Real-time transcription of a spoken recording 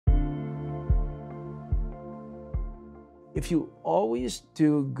If you always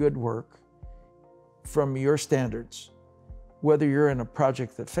do good work from your standards, whether you're in a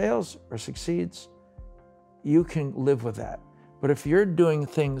project that fails or succeeds, you can live with that. But if you're doing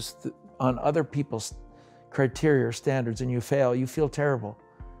things on other people's criteria or standards and you fail, you feel terrible.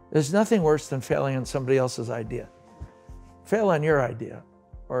 There's nothing worse than failing on somebody else's idea. Fail on your idea,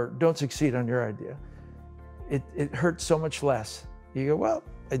 or don't succeed on your idea. It hurts so much less. You go, well,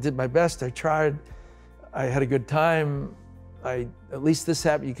 I did my best, I tried, I had a good time, at least this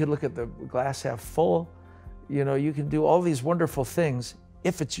happened. You could look at the glass half full. You know, you can do all these wonderful things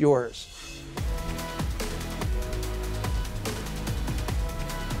if it's yours.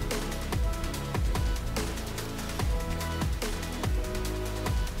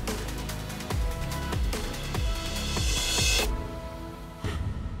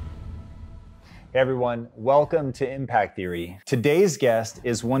 Hey everyone, welcome to Impact Theory. Today's guest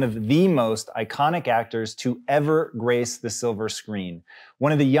is one of the most iconic actors to ever grace the silver screen.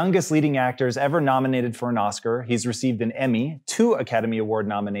 One of the youngest leading actors ever nominated for an Oscar. He's received an Emmy, 2 Academy Award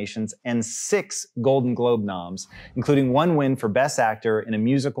nominations, and 6 Golden Globe noms, including 1 win for Best Actor in a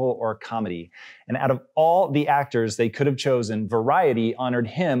musical or a comedy. And out of all the actors they could have chosen, Variety honored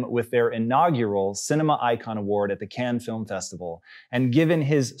him with their inaugural Cinema Icon Award at the Cannes Film Festival. And given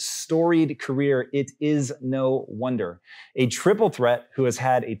his storied career, it is no wonder. A triple threat who has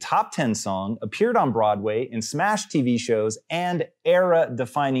had a top 10 song, appeared on Broadway, in smash TV shows, and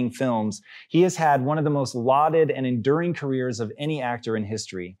era-defining films, he has had one of the most lauded and enduring careers of any actor in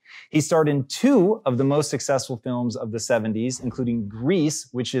history. He starred in 2 of the most successful films of the 70s, including Grease,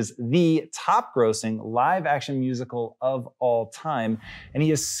 which is the top-grossing live-action musical of all time. And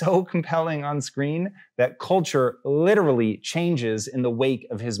he is so compelling on screen that culture literally changes in the wake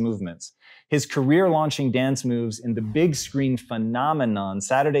of his movements. His career-launching dance moves in the big screen phenomenon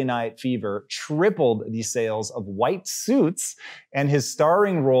Saturday Night Fever tripled the sales of white suits, and his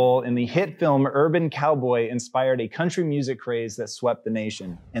starring role in the hit film Urban Cowboy inspired a country music craze that swept the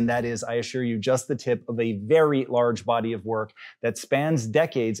nation. And that is, I assure you, just the tip of a very large body of work that spans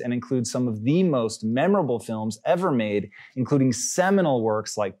decades and includes some of the most memorable films ever made, including seminal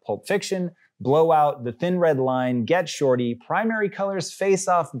works like Pulp Fiction, Blowout, The Thin Red Line, Get Shorty, Primary Colors, Face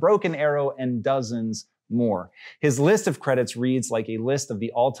Off, Broken Arrow, and dozens more. His list of credits reads like a list of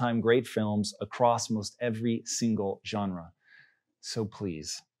the all-time great films across most every single genre. So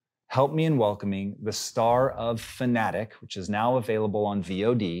please, help me in welcoming the star of Fanatic, which is now available on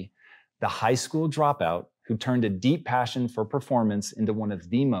VOD, the high school dropout who turned a deep passion for performance into one of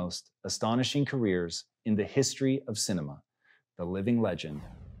the most astonishing careers in the history of cinema, the living legend,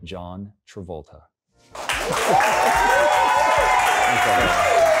 John Travolta.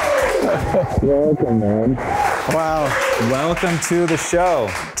 Welcome, man. Wow. Welcome to the show.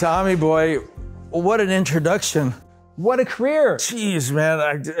 Tommy boy, what an introduction. What a career. Jeez, man,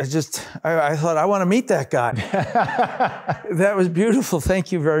 I thought I want to meet that guy. That was beautiful.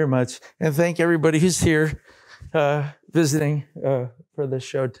 Thank you very much. And thank everybody who's here visiting for this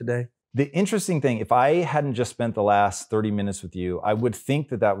show today. The interesting thing, if I hadn't just spent the last 30 minutes with you, I would think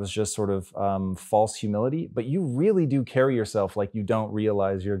that that was just sort of false humility, but you really do carry yourself like you don't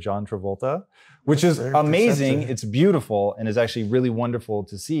realize you're John Travolta, which is amazing. It's beautiful and is actually really wonderful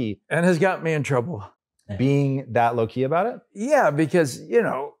to see. And has got me in trouble. Being that low-key about it? Yeah, because, you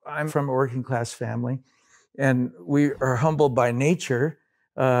know, I'm from a working class family and we are humbled by nature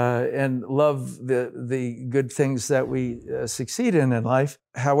and love the good things that we succeed in life.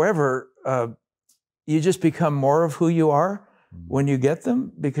 However, you just become more of who you are when you get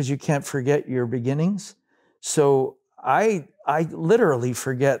them because you can't forget your beginnings. So I literally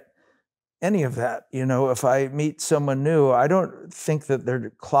forget any of that. You know, if I meet someone new, I don't think that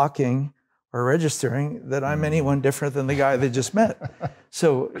they're clocking or registering that I'm anyone different than the guy they just met.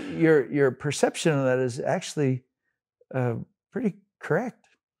 So your perception of that is actually pretty correct.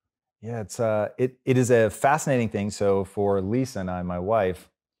 Yeah, it is a fascinating thing. So for Lisa and I, my wife,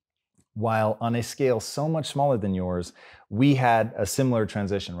 while on a scale so much smaller than yours, we had a similar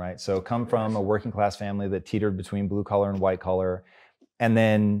transition, right? So come from a working class family that teetered between blue collar and white collar, and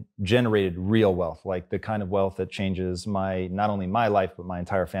then generated real wealth, like the kind of wealth that changes not only my life, but my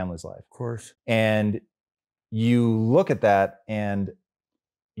entire family's life. Of course. And you look at that and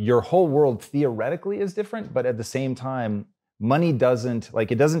your whole world theoretically is different, but at the same time, money doesn't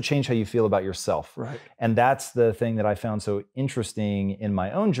change how you feel about yourself. Right. And that's the thing that I found so interesting in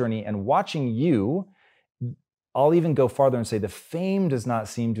my own journey. And watching you, I'll even go farther and say the fame does not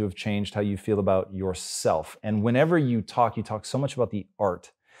seem to have changed how you feel about yourself. And whenever you talk so much about the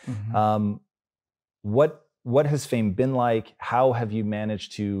art. Mm-hmm. What has fame been like? How have you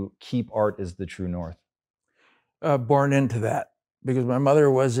managed to keep art as the true north? born into that because my mother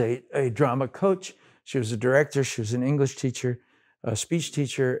was a drama coach. She was a director. She was an English teacher, a speech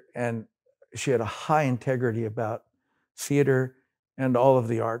teacher, and she had a high integrity about theater and all of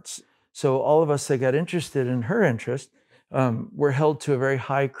the arts. So all of us that got interested in her interest were held to a very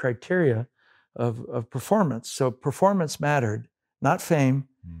high criteria of performance. So performance mattered, not fame,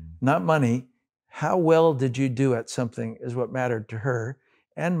 not money. How well did you do at something is what mattered to her.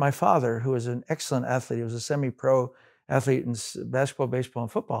 And my father, who was an excellent athlete, he was a semi-pro athlete in basketball, baseball,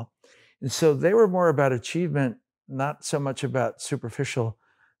 and football. And so they were more about achievement, not so much about superficial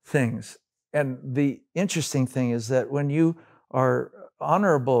things. And the interesting thing is that when you are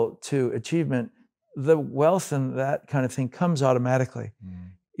honorable to achievement, the wealth and that kind of thing comes automatically.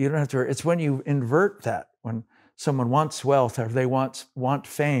 You don't have to, it's when you invert that, when someone wants wealth or they want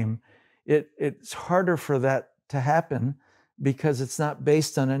fame, it's harder for that to happen because it's not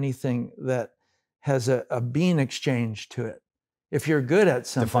based on anything that has a being exchange to it. If you're good at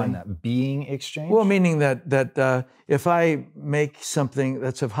something. Define that, being exchange? Well, meaning that if I make something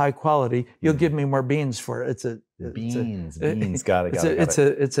that's of high quality, you'll give me more beans for it. Beans, got it.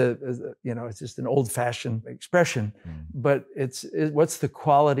 It's just an old-fashioned expression, but what's the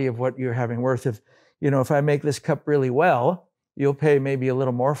quality of what you're having worth? If I make this cup really well, you'll pay maybe a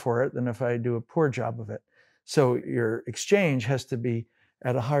little more for it than if I do a poor job of it. So your exchange has to be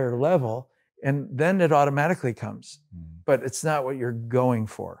at a higher level, and then it automatically comes. But it's not what you're going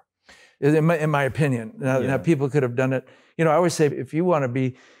for, in my opinion. Now, people could have done it. I always say, if you want to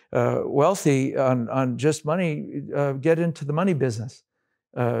be wealthy on just money, get into the money business,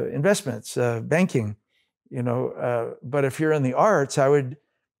 investments, banking. But if you're in the arts, I would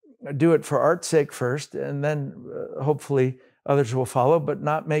do it for art's sake first, and then hopefully others will follow, but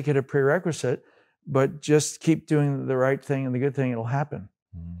not make it a prerequisite, but just keep doing the right thing and the good thing, it'll happen.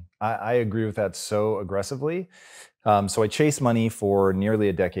 I agree with that so aggressively. So I chased money for nearly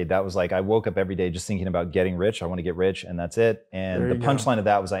a decade. That was like, I woke up every day just thinking about getting rich. I want to get rich, and that's it. And the punchline of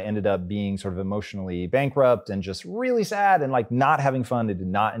that was I ended up being sort of emotionally bankrupt and just really sad and like not having fun. I did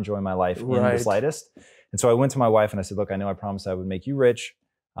not enjoy my life in the slightest. And so I went to my wife and I said, look, I know I promised I would make you rich.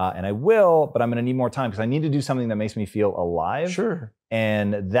 And I will, but I'm going to need more time because I need to do something that makes me feel alive. Sure.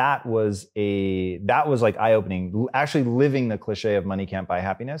 And that was like eye-opening, actually living the cliche of money can't buy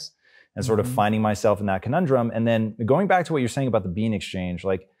happiness and sort of finding myself in that conundrum. And then going back to what you're saying about the bean exchange,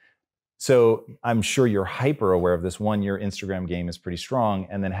 like, so I'm sure you're hyper aware of this. One, your Instagram game is pretty strong.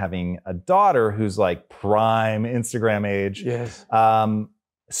 And then having a daughter who's like prime Instagram age. Yes.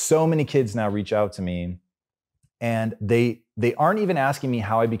 So many kids now reach out to me and they aren't even asking me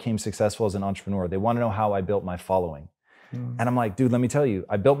how I became successful as an entrepreneur. They want to know how I built my following. And I'm like, dude, let me tell you,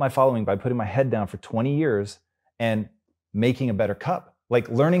 I built my following by putting my head down for 20 years and making a better cup, like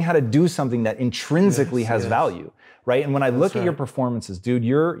learning how to do something that intrinsically has value, right? And when I look at your performances, dude,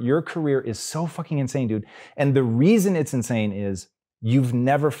 your career is so fucking insane, dude. And the reason it's insane is you've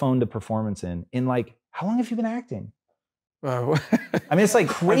never phoned a performance in like, how long have you been acting? I mean, it's like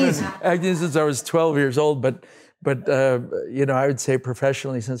crazy. I've been acting since I was 12 years old, but I would say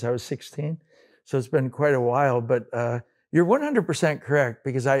professionally since I was 16. So it's been quite a while, but you're 100% correct,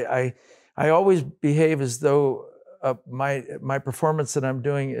 because I always behave as though my performance that I'm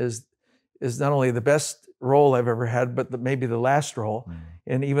doing is not only the best role I've ever had, but maybe the last role.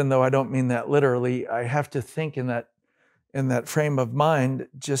 And even though I don't mean that literally, I have to think in that frame of mind,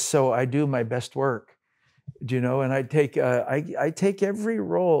 just so I do my best work. And I take every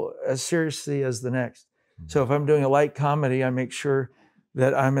role as seriously as the next. So if I'm doing a light comedy, I make sure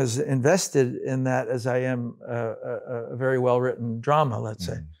that I'm as invested in that as I am a very well-written drama, let's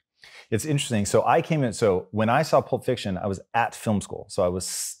say. It's interesting. So when I saw Pulp Fiction, I was at film school. So I was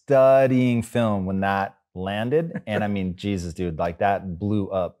studying film when that landed. And I mean, Jesus, dude, like that blew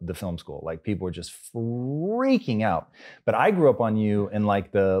up the film school. Like people were just freaking out. But I grew up on you in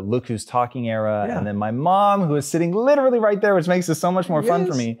like the Look Who's Talking era. And then my mom, who was sitting literally right there, which makes this so much more fun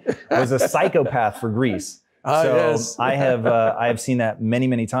for me, was a psychopath for Grease. I have seen that many,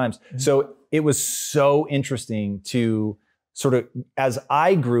 many times. So it was so interesting to sort of, as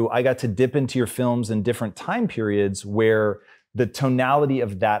I grew, I got to dip into your films in different time periods where the tonality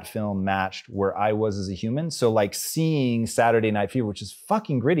of that film matched where I was as a human. So like seeing Saturday Night Fever, which is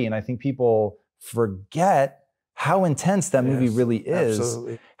fucking gritty, and I think people forget how intense that movie really is.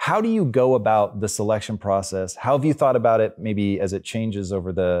 Absolutely. How do you go about the selection process? How have you thought about it maybe as it changes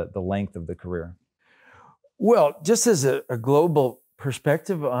over the length of the career? Well, just as a global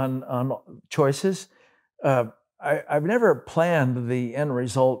perspective on choices, I've never planned the end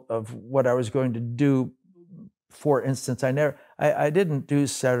result of what I was going to do. For instance, I didn't do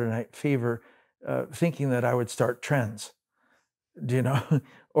Saturday Night Fever thinking that I would start trends, you know,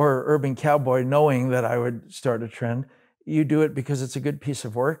 or Urban Cowboy knowing that I would start a trend. You do it because it's a good piece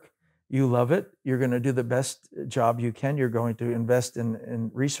of work. You love it. You're going to do the best job you can. You're going to invest in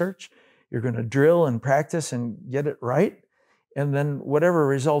research. You're going to drill and practice and get it right. And then whatever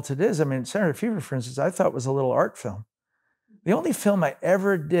result it is, I mean, Saturday Night Fever, for instance, I thought was a little art film. The only film I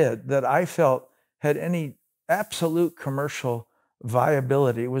ever did that I felt had any absolute commercial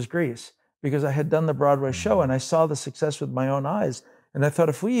viability was Grease, because I had done the Broadway show and I saw the success with my own eyes. And I thought,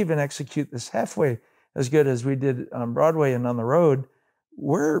 if we even execute this halfway as good as we did on Broadway and on the road,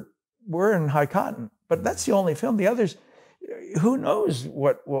 we're in high cotton. But that's the only film. The others, who knows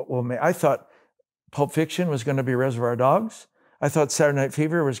what will make. I thought Pulp Fiction was going to be Reservoir Dogs. I thought Saturday Night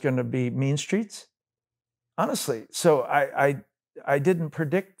Fever was going to be Mean Streets. Honestly, so I didn't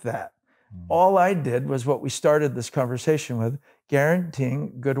predict that. All I did was what we started this conversation with,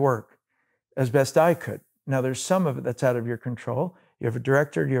 guaranteeing good work as best I could. Now, there's some of it that's out of your control. You have a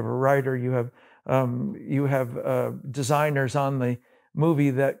director, you have a writer, you have designers on the movie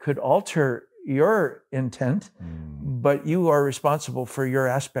that could alter your intent, but you are responsible for your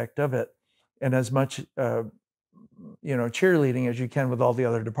aspect of it, and as much cheerleading as you can with all the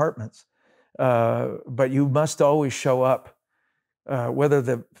other departments. But you must always show up, whether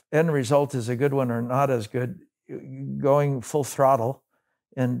the end result is a good one or not as good, going full throttle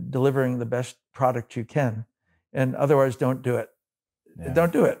and delivering the best product you can. And otherwise, don't do it. Yeah.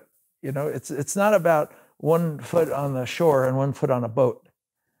 Don't do it. You know, it's not about 1 foot on the shore and 1 foot on a boat.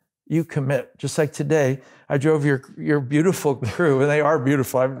 You commit. Just like today, I drove your beautiful crew, and they are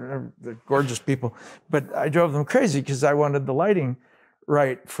beautiful. They're gorgeous people. But I drove them crazy because I wanted the lighting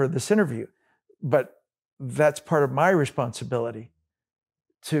right for this interview. But that's part of my responsibility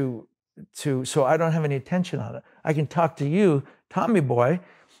so I don't have any attention on it. I can talk to you, Tommy Boy,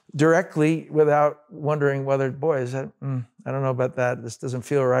 directly without wondering whether, boy, is that, I don't know about that. This doesn't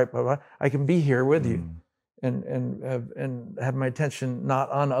feel right, but I can be here with you and have my attention not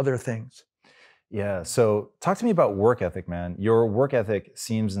on other things. Yeah, so talk to me about work ethic, man. Your work ethic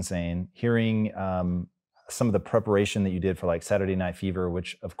seems insane. Hearing some of the preparation that you did for like Saturday Night Fever,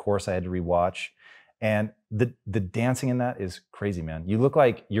 which of course I had to rewatch. And the dancing in that is crazy, man. You look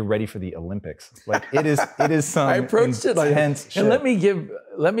like you're ready for the Olympics. Like it is some I approached it like that. shit. And let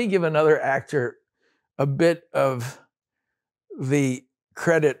me give another actor a bit of the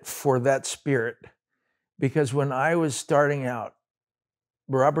credit for that spirit. Because when I was starting out,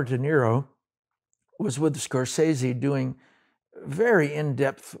 Robert De Niro was with Scorsese doing very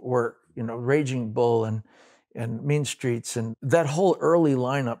in-depth work, Raging Bull and Mean Streets, and that whole early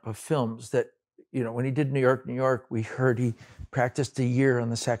lineup of films that, when he did New York, we heard he practiced a year on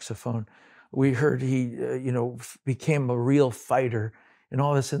the saxophone. We heard he, became a real fighter and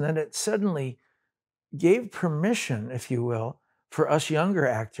all this. And then it suddenly gave permission, if you will, for us younger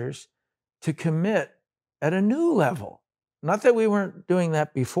actors to commit at a new level. Not that we weren't doing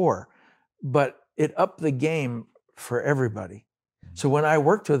that before, but it upped the game for everybody. So when I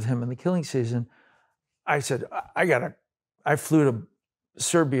worked with him in The Killing Season, I said, I flew to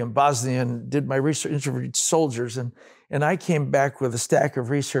Serbia and Bosnia and did my research, interviewed soldiers, and I came back with a stack of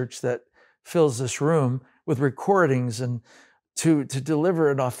research that fills this room with recordings and to deliver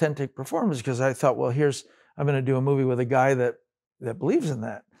an authentic performance, because I thought, well, I'm going to do a movie with a guy that believes in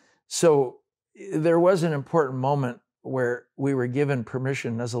that. So there was an important moment where we were given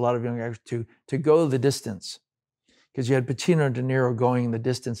permission, as a lot of young actors, to go the distance, because you had Pacino and De Niro going the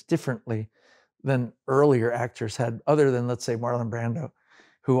distance differently than earlier actors had, other than, let's say, Marlon Brando,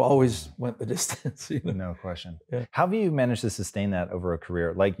 who always went the distance. No question. Yeah. How have you managed to sustain that over a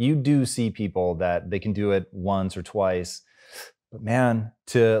career? Like, you do see people that they can do it once or twice, but man,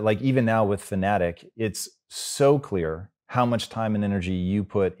 even now with Fanatic, it's so clear how much time and energy you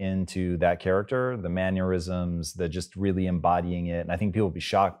put into that character, the mannerisms, the just really embodying it. And I think people will be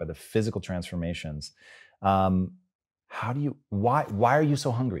shocked by the physical transformations. Why are you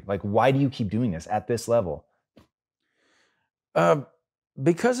so hungry? Like, why do you keep doing this at this level?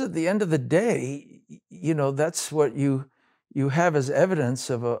 Because at the end of the day, that's what you have as evidence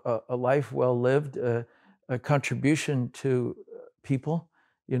of a life well lived, a contribution to people.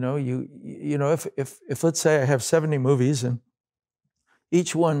 If let's say I have 70 movies and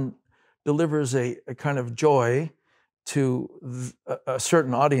each one delivers a kind of joy to a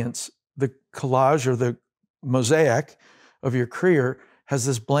certain audience, the collage or the mosaic of your career has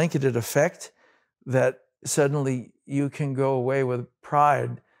this blanketed effect that suddenly you can go away with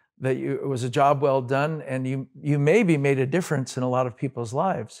pride that it was a job well done, and you maybe made a difference in a lot of people's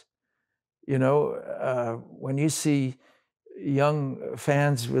lives. When you see young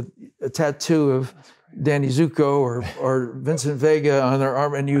fans with a tattoo of Danny Zuko or Vincent Vega on their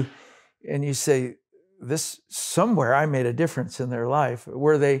arm, and you say, this somewhere I made a difference in their life.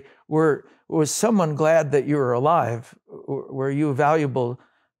 Was someone glad that you were alive? Were you valuable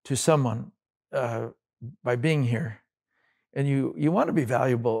to someone by being here? And you want to be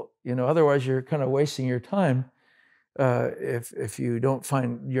valuable, otherwise you're kind of wasting your time if you don't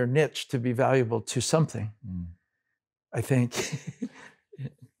find your niche to be valuable to something, I think.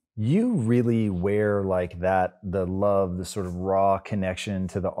 You really wear like that, the love, the sort of raw connection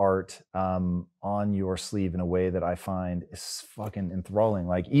to the art on your sleeve in a way that I find is fucking enthralling.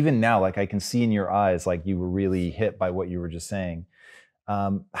 Like even now, like I can see in your eyes, like you were really hit by what you were just saying.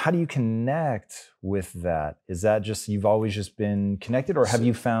 How do you connect with that? Is that just, you've always just been connected, or have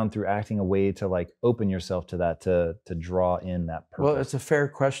you found through acting a way to like open yourself to that, to draw in that purpose? Well, it's a fair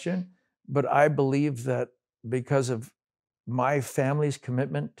question, but I believe that because of my family's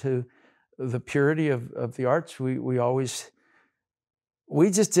commitment to the purity of the arts, we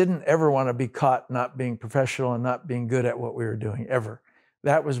just didn't ever want to be caught not being professional and not being good at what we were doing, ever.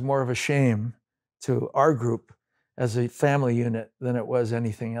 That was more of a shame to our group as a family unit than it was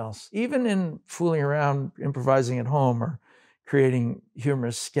anything else. Even in fooling around, improvising at home, or creating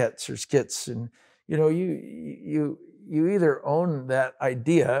humorous skits, and you either own that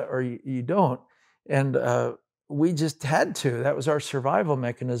idea or you don't. And we just had to. That was our survival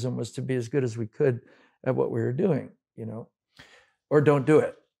mechanism, was to be as good as we could at what we were doing, or don't do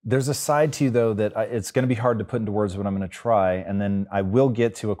it. There's a side to you, though, that it's going to be hard to put into words, but I'm going to try. And then I will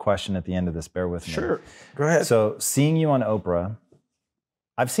get to a question at the end of this. Bear with me. Sure. Go ahead. So seeing you on Oprah,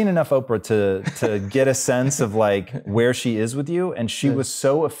 I've seen enough Oprah to get a sense of like where she is with you. And she was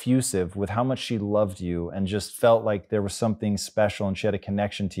so effusive with how much she loved you and just felt like there was something special and she had a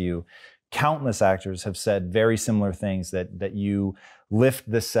connection to you. Countless actors have said very similar things, that you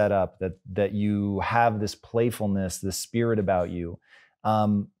lift the set up, that you have this playfulness, this spirit about you.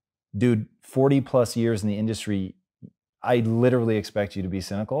 Dude, 40 plus years in the industry, I literally expect you to be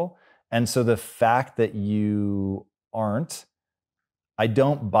cynical. And so the fact that you aren't, I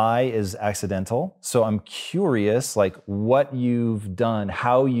don't buy is accidental. So I'm curious, like what you've done,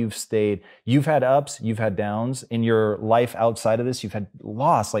 how you've stayed. You've had ups, you've had downs in your life outside of this. You've had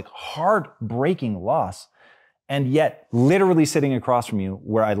loss, like heartbreaking loss. And yet literally sitting across from you,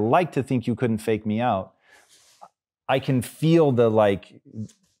 where I like to think you couldn't fake me out, I can feel the like,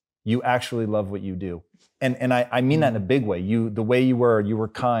 you actually love what you do. And I mean that in a big way. The way you were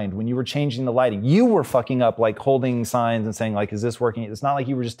kind. When you were changing the lighting, you were fucking up, like holding signs and saying like, is this working? It's not like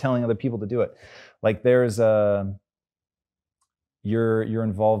you were just telling other people to do it. Like there's you're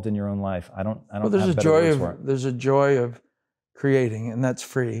involved in your own life. I don't well, there's a joy of creating, and that's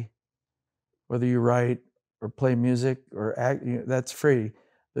free. Whether you write or play music or act, that's free.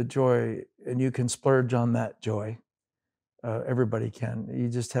 The joy, and you can splurge on that joy. Everybody can. You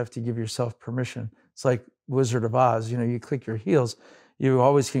just have to give yourself permission. It's like Wizard of Oz. You click your heels. You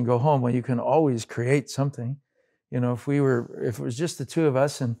always can go home. Well, you can always create something. If it was just the two of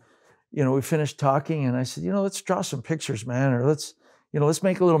us, and we finished talking, and I said, let's draw some pictures, man, or let's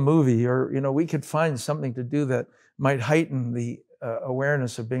make a little movie, or we could find something to do that might heighten the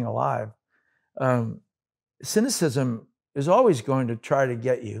awareness of being alive. Cynicism is always going to try to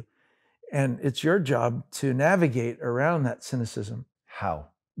get you. And it's your job to navigate around that cynicism. How?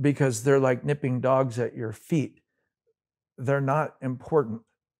 Because they're like nipping dogs at your feet. They're not important.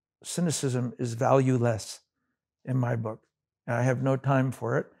 Cynicism is valueless in my book. And I have no time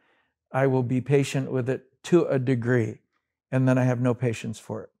for it. I will be patient with it to a degree, and then I have no patience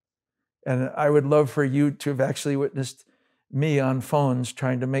for it. And I would love for you to have actually witnessed me on phones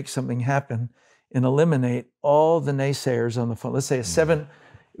trying to make something happen and eliminate all the naysayers on the phone. Let's say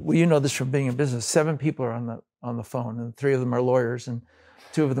well, you know this from being in business. 7 people are on the phone, and 3 of them are lawyers, and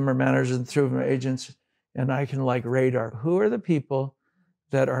 2 of them are managers, and 2 of them are agents. And I can like radar, who are the people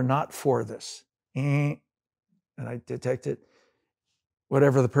that are not for this? And I detect it.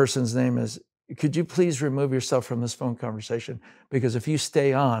 Whatever the person's name is, could you please remove yourself from this phone conversation? Because if you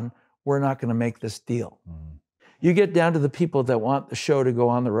stay on, we're not going to make this deal. You get down to the people that want the show to go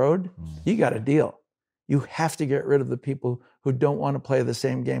on the road, you got a deal. You have to get rid of the people who don't want to play the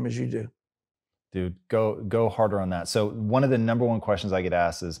same game as you do. Dude, go harder on that. So one of the number one questions I get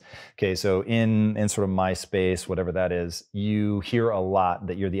asked is, okay, so in sort of my space, whatever that is, you hear a lot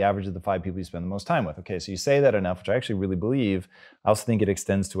that you're the average of the 5 people you spend the most time with. Okay, so you say that enough, which I actually really believe. I also think it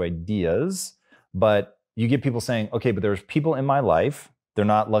extends to ideas, but you get people saying, okay, but there's people in my life, they're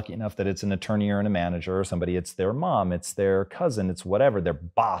not lucky enough that it's an attorney or a manager or somebody, it's their mom, it's their cousin, it's whatever, their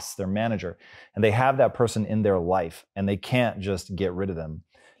boss, their manager, and they have that person in their life and they can't just get rid of them.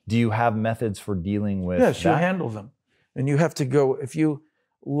 Do you have methods for dealing with Yes, you that? handle them. And you have to go, if you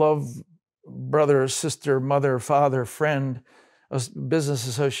love brother, sister, mother, father, friend, a business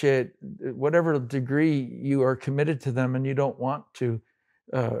associate, whatever degree you are committed to them and you don't want to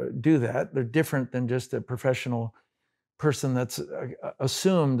do that, they're different than just a professional person that's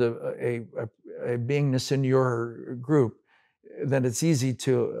assumed a beingness in your group, then it's easy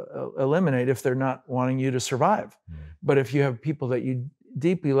to eliminate if they're not wanting you to survive. But if you have people that you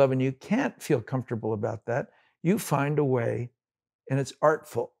deeply love and you can't feel comfortable about that, you find a way, and it's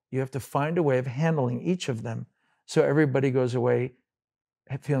artful. You have to find a way of handling each of them so everybody goes away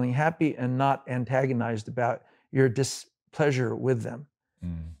feeling happy and not antagonized about your displeasure with them.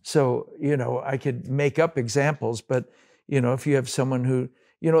 So, I could make up examples, but, if you have someone who,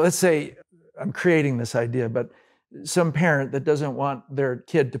 let's say I'm creating this idea, but some parent that doesn't want their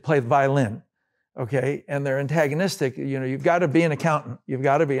kid to play the violin, okay, and they're antagonistic, you've got to be an accountant. You've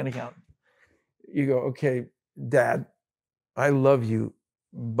got to be an accountant. You go, okay, Dad, I love you,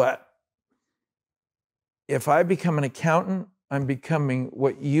 but if I become an accountant, I'm becoming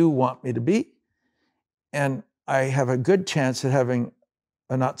what you want me to be, and I have a good chance at having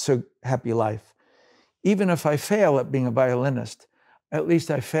a not so happy life. Even if I fail at being a violinist, at least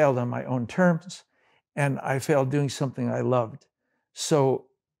I failed on my own terms, and I failed doing something I loved. So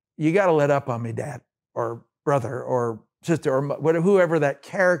you got to let up on me, Dad, or brother, or sister, or whatever, whoever that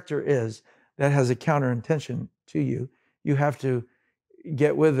character is that has a counter intention to you. You have to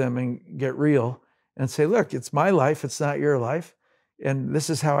get with them and get real and say, look, it's my life, it's not your life, and this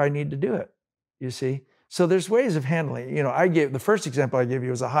is how I need to do it, you see? So there's ways of handling it. The first example I gave you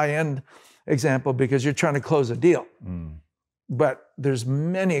was a high-end example because you're trying to close a deal. But there's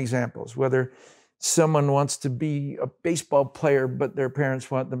many examples, whether someone wants to be a baseball player, but their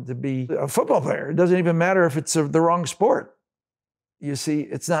parents want them to be a football player. It doesn't even matter if it's the wrong sport. You see,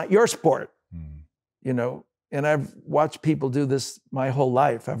 it's not your sport, and I've watched people do this my whole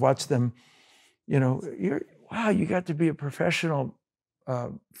life. I've watched them, you got to be a professional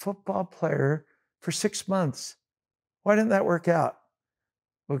football player for 6 months. Why didn't that work out?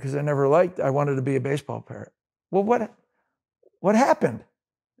 Well, because I wanted to be a baseball player. Well, what happened?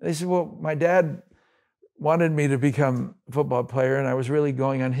 They said, well, my dad wanted me to become a football player, and I was really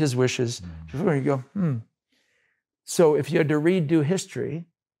going on his wishes. You go, So if you had to redo history,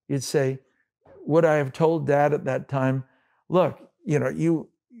 you'd say, would I have told Dad at that time, look,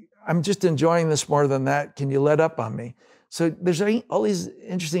 I'm just enjoying this more than that. Can you let up on me? So there's all these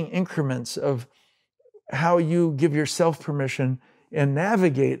interesting increments of how you give yourself permission and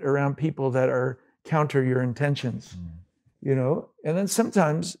navigate around people that are counter your intentions, and then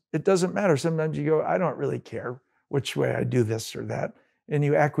sometimes it doesn't matter. Sometimes you go, I don't really care which way I do this or that. And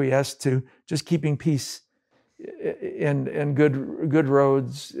you acquiesce to just keeping peace and good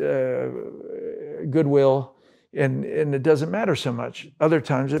roads, goodwill, and it doesn't matter so much. Other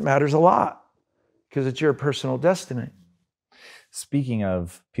times it matters a lot because it's your personal destiny. Speaking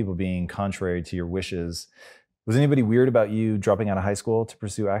of people being contrary to your wishes, was anybody weird about you dropping out of high school to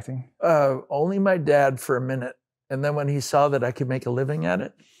pursue acting? Only my dad for a minute. And then when he saw that I could make a living at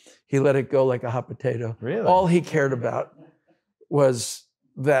it, he let it go like a hot potato. Really? All he cared about was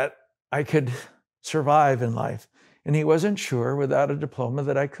that I could survive in life. And he wasn't sure without a diploma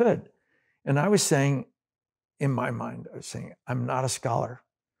that I could. And I was saying, in my mind, I'm not a scholar.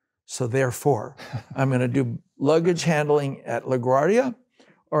 So therefore, I'm going to do luggage handling at LaGuardia,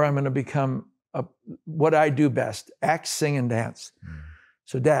 or I'm going to become what I do best, act, sing, and dance.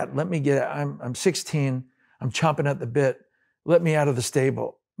 So Dad, I'm 16, I'm chomping at the bit, let me out of the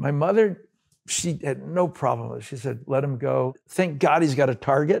stable. My mother, she had no problem with it. She said, let him go. Thank God he's got a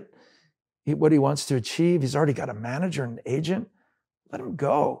target, what he wants to achieve. He's already got a manager and an agent. Let him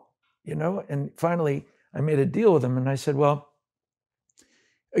go, And finally, I made a deal with him, and I said, well,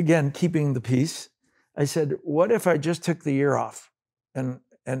 again, keeping the peace, I said, what if I just took the year off and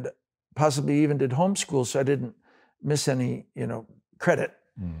possibly even did homeschool so I didn't miss any, credit?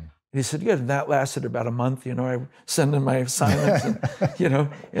 He said, good. And that lasted about a month. I sent in my assignments,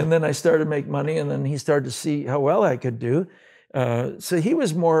 and then I started to make money, and then he started to see how well I could do. So he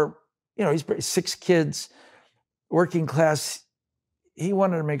was more, he's 6 kids, working class. He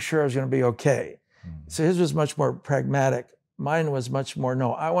wanted to make sure I was going to be okay. So his was much more pragmatic. Mine was much more,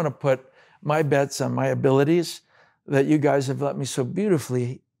 no, I want to put my bets on my abilities that you guys have let me so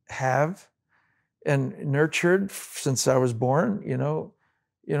beautifully have and nurtured since I was born.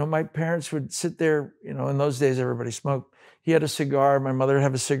 My parents would sit there, in those days everybody smoked. He had a cigar, my mother would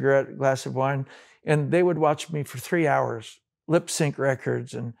have a cigarette, a glass of wine, and they would watch me for 3 hours, lip sync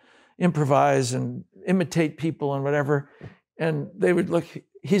records and improvise and imitate people and whatever. And they would look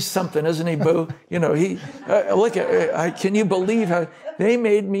he's something, isn't he, Boo? You know, look at, can you believe how they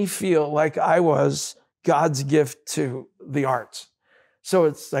made me feel like I was God's gift to the arts? So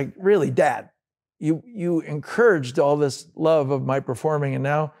it's like, really, Dad, you encouraged all this love of my performing, and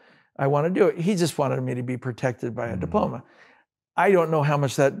now I want to do it. He just wanted me to be protected by a diploma. I don't know how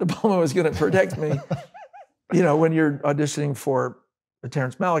much that diploma was going to protect me, you know, when you're auditioning for a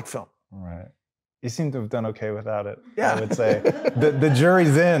Terrence Malick film. Right. You seem to have done okay without it, Yeah. I would say. The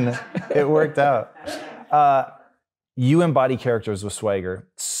jury's in. It worked out. You embody characters with swagger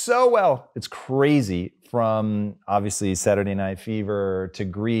so well. It's crazy, from obviously Saturday Night Fever to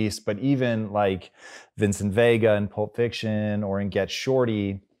Grease, but even like Vincent Vega in Pulp Fiction or in Get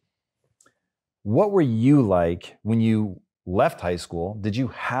Shorty. What were you like when you left high school? Did you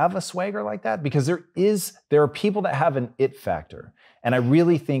have a swagger like that? Because there are people that have an it factor. And I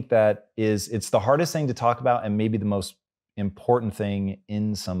really think that it's the hardest thing to talk about, and maybe the most important thing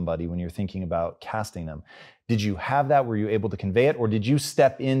in somebody when you're thinking about casting them. Did you have that? Were you able to convey it? Or did you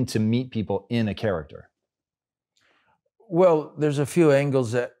step in to meet people in a character? Well, there's a few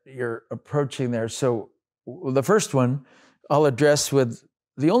angles that you're approaching there. So the first one I'll address with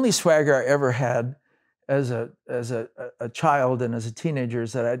the only swagger I ever had as a child and as a teenager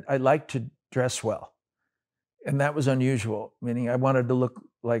is that I liked to dress well. And that was unusual, meaning I wanted to look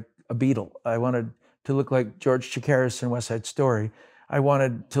like a Beatle. I wanted to look like George Chakiris in West Side Story. I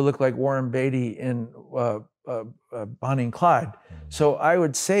wanted to look like Warren Beatty in Bonnie and Clyde. So I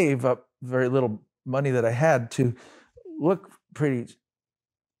would save up very little money that I had to look pretty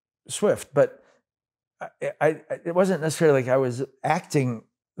swift. But it wasn't necessarily like I was acting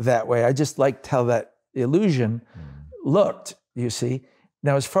that way. I just liked how that illusion looked, you see.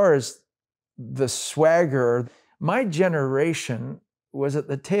 Now, as far as the swagger, my generation was at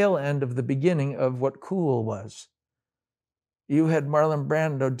the tail end of the beginning of what cool was. You had Marlon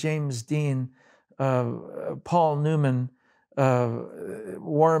Brando, James Dean, Paul Newman,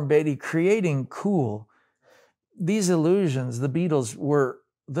 Warren Beatty creating cool. These illusions, the Beatles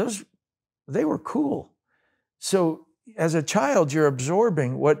they were cool. So as a child, you're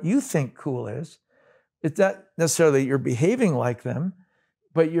absorbing what you think cool is. It's not necessarily you're behaving like them,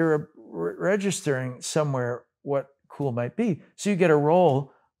 but you're registering somewhere what cool might be. So you get a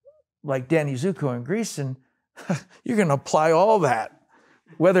role like Danny Zuko in Grease, and you're going to apply all that.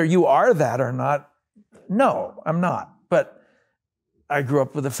 Whether you are that or not, no, I'm not. But I grew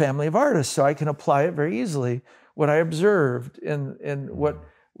up with a family of artists, so I can apply it very easily. What I observed and what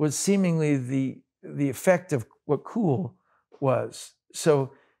was seemingly the effect of what cool was.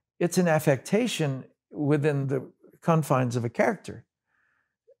 So it's an affectation within the confines of a character,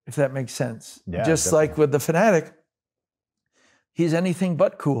 if that makes sense. Yeah, just definitely. like with the fanatic, he's anything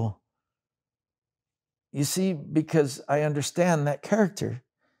but cool. You see, because I understand that character.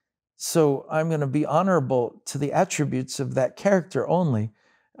 So I'm going to be honorable to the attributes of that character only.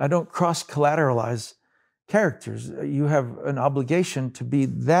 I don't cross-collateralize characters. You have an obligation to be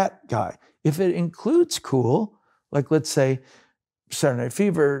that guy. If it includes cool, like let's say Saturday Night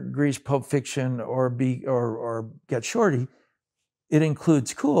Fever, Grease, Pulp Fiction, or Get Shorty, it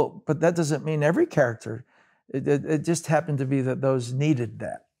includes cool, but that doesn't mean every character. It just happened to be that those needed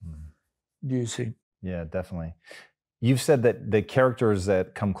that. Do you see? Yeah, definitely. You've said that the characters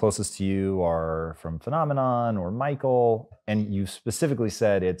that come closest to you are from Phenomenon or Michael, and you specifically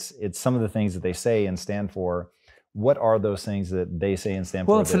said it's some of the things that they say and stand for. What are those things that they say and stand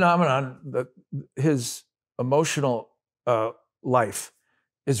for? Well, in Phenomenon, his emotional life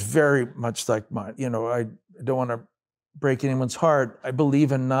is very much like mine. You know, I don't want to break anyone's heart. I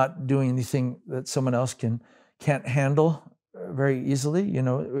believe in not doing anything that someone else can't handle very easily. You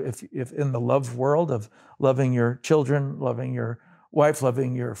know, if in the love world of loving your children, loving your wife,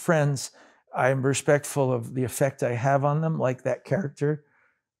 loving your friends, I'm respectful of the effect I have on them, like that character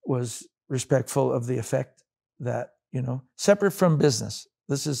was respectful of the effect that, you know, separate from business.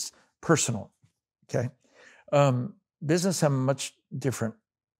 This is personal, okay? Business I'm much different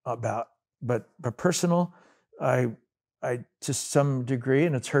about, but personal, I to some degree,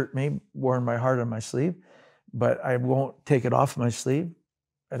 and it's hurt me, worn my heart on my sleeve, but I won't take it off my sleeve.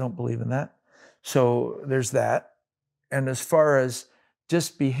 I don't believe in that. So there's that. And as far as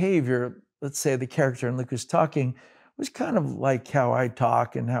just behavior, let's say the character in Look Who's Talking was kind of like how I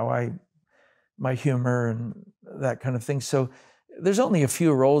talk and my humor and that kind of thing. So there's only a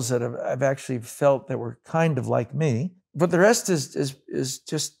few roles that I've actually felt that were kind of like me, but the rest is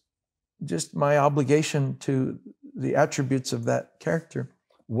just my obligation to the attributes of that character.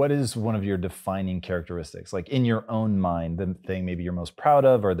 What is one of your defining characteristics, like in your own mind, the thing maybe you're most proud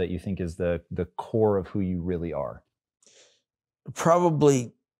of or that you think is the core of who you really are?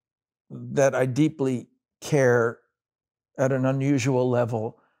 probably that I deeply care at an unusual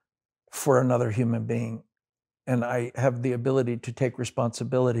level for another human being. And I have the ability to take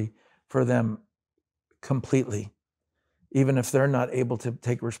responsibility for them completely, even if they're not able to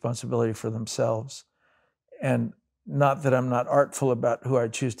take responsibility for themselves. And not that I'm not artful about who I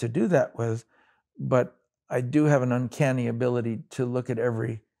choose to do that with, but I do have an uncanny ability to look at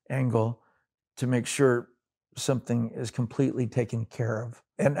every angle to make sure something is completely taken care of.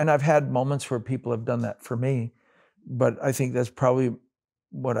 And I've had moments where people have done that for me, but I think that's probably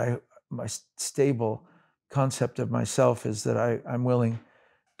what my stable concept of myself is, that I'm willing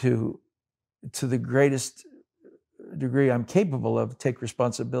to the greatest degree I'm capable of, take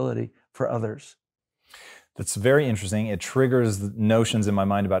responsibility for others. That's very interesting. It triggers notions in my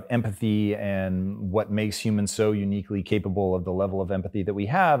mind about empathy and what makes humans so uniquely capable of the level of empathy that we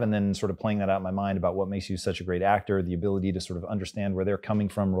have, and then sort of playing that out in my mind about what makes you such a great actor, the ability to sort of understand where they're coming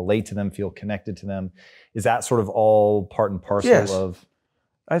from, relate to them, feel connected to them. Is that sort of all part and parcel Yes, of?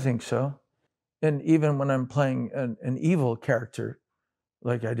 I think so. And even when I'm playing an evil character,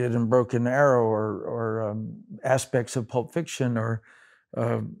 like I did in Broken Arrow, or aspects of Pulp Fiction, or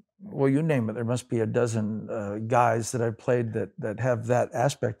well, you name it. There must be a dozen guys that I played that have that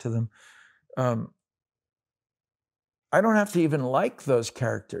aspect to them. I don't have to even like those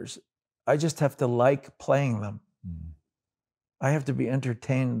characters. I just have to like playing them. I have to be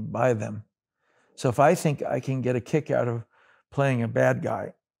entertained by them. So if I think I can get a kick out of playing a bad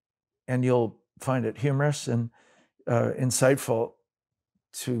guy, and you'll find it humorous and insightful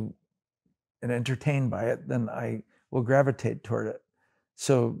and entertained by it, then I will gravitate toward it.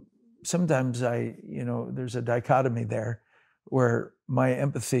 So sometimes there's a dichotomy there where my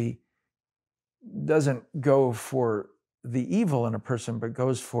empathy doesn't go for the evil in a person, but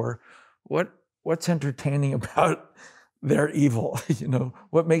goes for what's entertaining about their evil.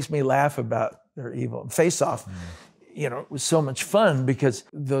 What makes me laugh about their evil. Face Off, it was so much fun because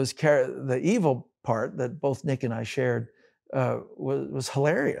the evil part that both Nick and I shared was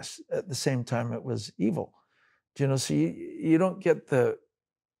hilarious. At the same time, it was evil. So you don't get the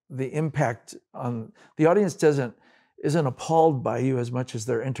impact on the audience. Isn't appalled by you as much as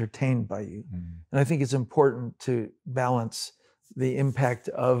they're entertained by you. And I think it's important to balance the impact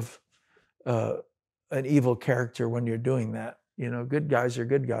of an evil character when you're doing that. Good guys are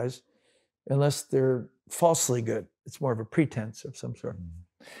good guys, unless they're falsely good. It's more of a pretense of some sort.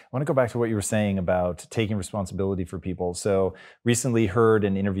 I want to go back to what you were saying about taking responsibility for people. So recently heard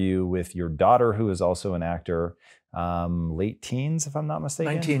an interview with your daughter, who is also an actor, late teens, if I'm not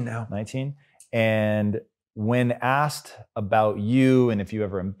mistaken. 19 now. 19. And when asked about you and if you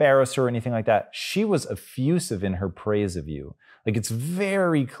ever embarrassed her or anything like that, she was effusive in her praise of you. Like, it's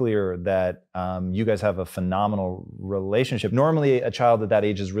very clear that you guys have a phenomenal relationship. Normally, a child at that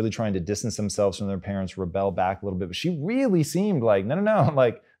age is really trying to distance themselves from their parents, rebel back a little bit. But she really seemed like, no,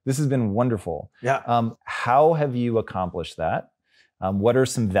 like, this has been wonderful. Yeah. How have you accomplished that? What are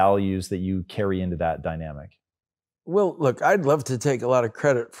some values that you carry into that dynamic? Well, look, I'd love to take a lot of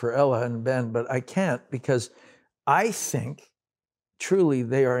credit for Ella and Ben, but I can't, because I think truly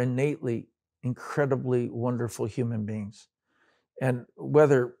they are innately incredibly wonderful human beings. And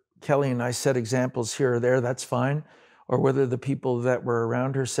whether Kelly and I set examples here or there, that's fine. Or whether the people that were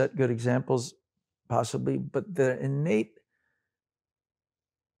around her set good examples, possibly. But the innate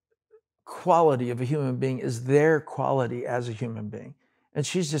quality of a human being is their quality as a human being. And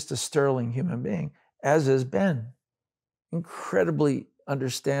she's just a sterling human being, as is Ben. Incredibly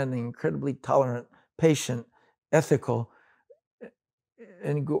understanding, incredibly tolerant, patient, ethical,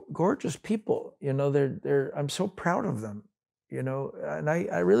 and gorgeous people. I'm so proud of them. And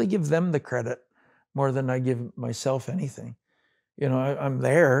I really give them the credit more than I give myself anything. I'm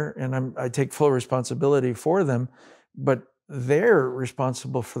there and I take full responsibility for them, but they're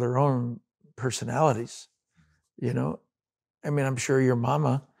responsible for their own personalities. I'm sure your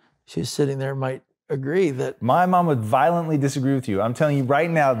mama, she's sitting there, might agree that my mom would violently disagree with you. I'm telling you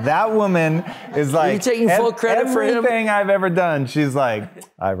right now, that woman is like, are you taking full credit for him? Everything I've ever done, she's like,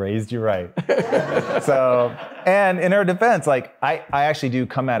 I raised you right. So, and in her defense, like, I actually do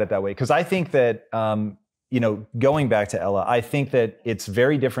come at it that way, because I think that, going back to Ella, I think that it's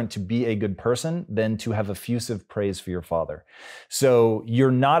very different to be a good person than to have effusive praise for your father. So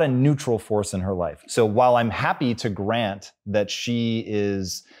you're not a neutral force in her life. So while I'm happy to grant that she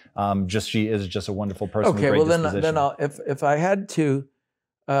is just a wonderful person. Okay, with well great then I'll, if I had to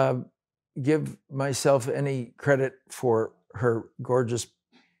give myself any credit for her gorgeous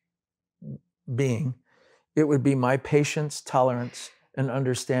being, it would be my patience, tolerance, and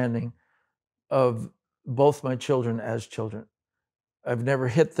understanding of both my children as children. I've never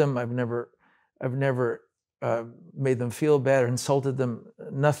hit them. I've never made them feel bad or insulted them.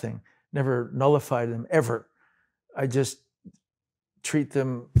 Nothing. Never nullified them ever. I just treat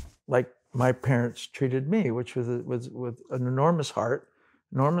them like my parents treated me, which was with an enormous heart,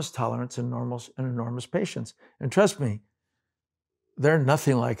 enormous tolerance, and enormous patience. And trust me, they're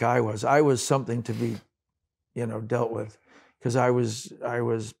nothing like I was. I was something to be, dealt with, because I was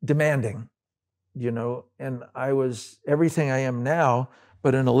demanding, and I was everything I am now,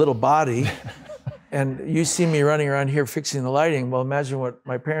 but in a little body. And you see me running around here fixing the lighting. Well, imagine what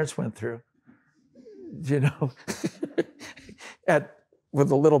my parents went through, with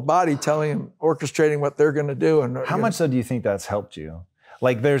a little body telling them, orchestrating what they're going to do. And how much so do you think that's helped you?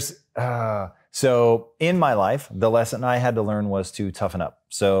 Like so in my life, the lesson I had to learn was to toughen up.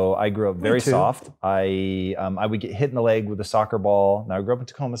 So I grew up very soft. I would get hit in the leg with a soccer ball. Now I grew up in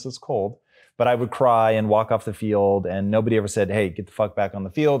Tacoma, so it's cold. But I would cry and walk off the field, and nobody ever said, hey, get the fuck back on the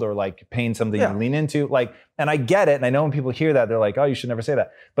field, or like pain something you lean into. And I get it, and I know when people hear that, they're like, oh, you should never say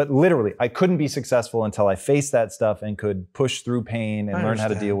that. But literally, I couldn't be successful until I faced that stuff and could push through pain and learn how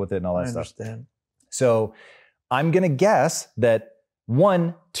to deal with it and all that stuff. So I'm gonna guess that,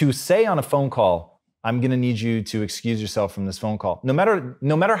 one, to say on a phone call, I'm gonna need you to excuse yourself from this phone call. No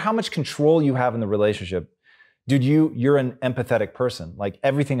matter how much control you have in the relationship, dude, you're an empathetic person. Like,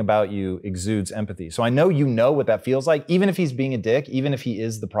 everything about you exudes empathy. So I know you know what that feels like. Even if he's being a dick, even if he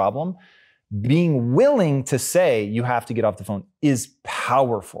is the problem, being willing to say you have to get off the phone is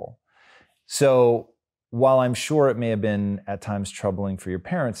powerful. So while I'm sure it may have been at times troubling for your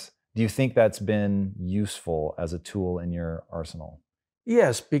parents, do you think that's been useful as a tool in your arsenal?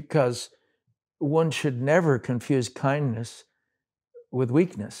 Yes, because one should never confuse kindness with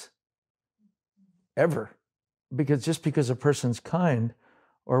weakness, ever. Because just because a person's kind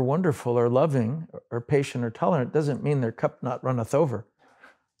or wonderful or loving or patient or tolerant doesn't mean their cup not runneth over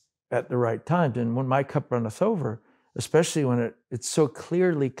at the right times. And when my cup runneth over, especially when it's so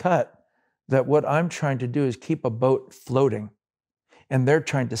clearly cut that what I'm trying to do is keep a boat floating and they're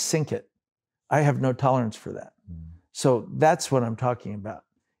trying to sink it, I have no tolerance for that. So that's what I'm talking about,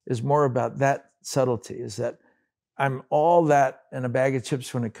 is more about that subtlety, is that I'm all that in a bag of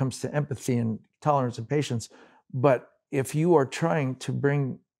chips when it comes to empathy and tolerance and patience. But if you are trying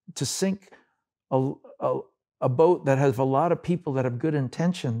to sink a boat that has a lot of people that have good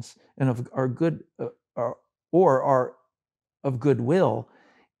intentions and are good or are of goodwill,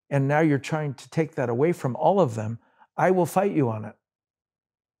 and now you're trying to take that away from all of them, I will fight you on it.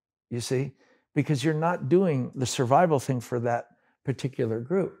 You see, because you're not doing the survival thing for that particular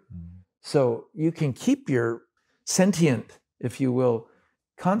group. So you can keep your sentient, if you will,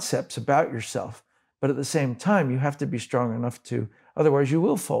 concepts about yourself. But at the same time, you have to be strong enough to, otherwise you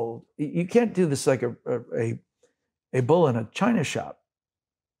will fold. You can't do this like a bull in a china shop.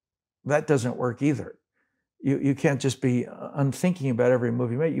 That doesn't work either. You can't just be unthinking about every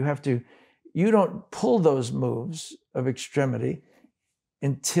move you make. You don't pull those moves of extremity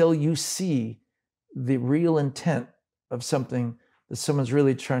until you see the real intent of something, that someone's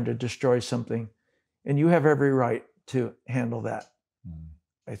really trying to destroy something. And you have every right to handle that,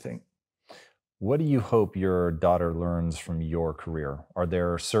 I think. What do you hope your daughter learns from your career? Are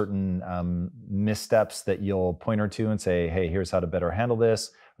there certain missteps that you'll point her to and say, hey, here's how to better handle this?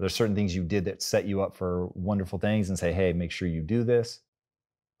 Are there certain things you did that set you up for wonderful things and say, hey, make sure you do this?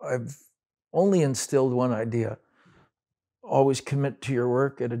 I've only instilled one idea. Always commit to your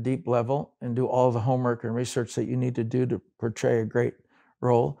work at a deep level and do all the homework and research that you need to do to portray a great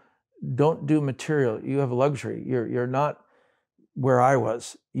role. Don't do material. You have a luxury. You're not where I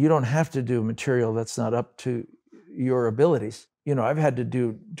was. You don't have to do material that's not up to your abilities. I've had to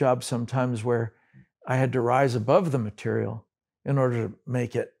do jobs sometimes where I had to rise above the material in order to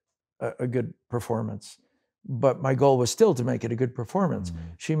make it a good performance. But my goal was still to make it a good performance.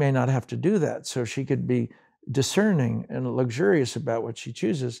 She may not have to do that, so she could be discerning and luxurious about what she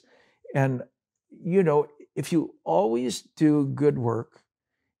chooses. And, if you always do good work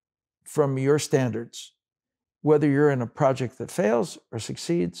from your standards, whether you're in a project that fails or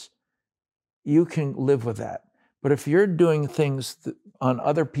succeeds, you can live with that. But if you're doing things on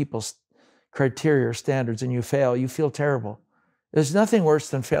other people's criteria or standards and you fail, you feel terrible. There's nothing worse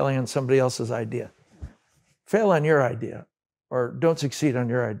than failing on somebody else's idea. Fail on your idea, or don't succeed on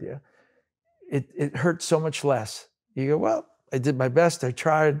your idea. It hurts so much less. You go, well, I did my best, I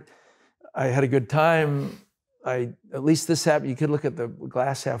tried, I had a good time, at least this happened. You could look at the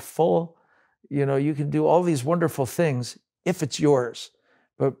glass half full. You can do all these wonderful things if it's yours.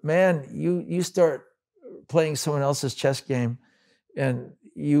 But man, you start playing someone else's chess game and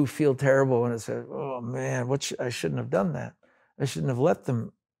you feel terrible when it's, oh man, I shouldn't have done that. I shouldn't have let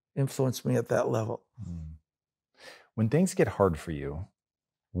them influence me at that level. When things get hard for you,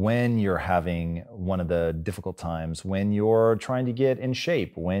 when you're having one of the difficult times, when you're trying to get in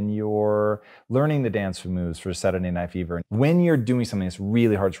shape, when you're learning the dance moves for Saturday Night Fever, when you're doing something that's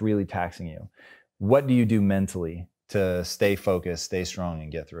really hard, it's really taxing you, what do you do mentally to stay focused, stay strong,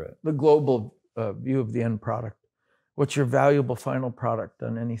 and get through it? The global view of the end product. What's your valuable final product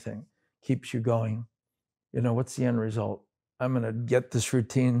on anything? Keeps you going. You know, what's the end result? I'm going to get this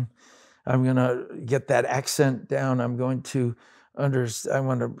routine. I'm going to get that accent down. I'm going to I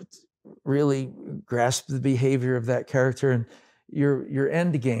want to really grasp the behavior of that character, and your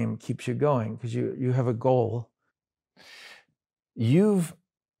end game keeps you going because you have a goal. You've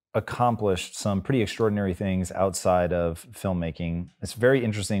accomplished some pretty extraordinary things outside of filmmaking. It's very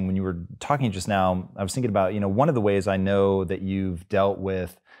interesting. When you were talking just now, I was thinking about, one of the ways I know that you've dealt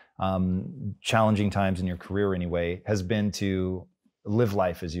with challenging times in your career anyway, has been to live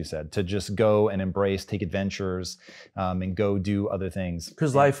life, as you said, to just go and embrace, take adventures, and go do other things.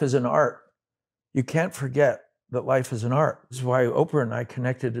 Because life is an art. You can't forget that life is an art. This is why Oprah and I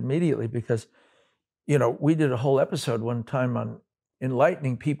connected immediately, because, we did a whole episode one time on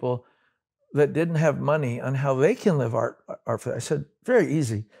enlightening people that didn't have money on how they can live art. I said, very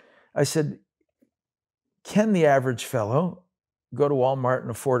easy. I said, can the average fellow go to Walmart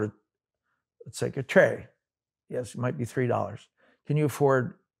and afford let's take a tray? Yes, it might be $3. Can you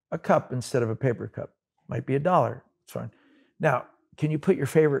afford a cup instead of a paper cup? Might be $1. It's fine. Now, can you put your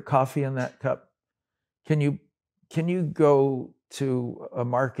favorite coffee in that cup? Can you go to a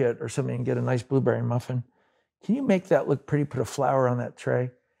market or something and get a nice blueberry muffin? Can you make that look pretty? Put a flower on that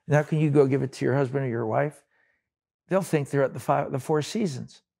tray. Now, can you go give it to your husband or your wife? They'll think they're at the Four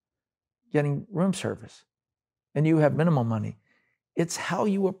Seasons getting room service, and you have minimal money. It's how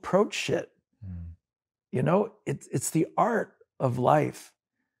you approach shit. It's the art of life.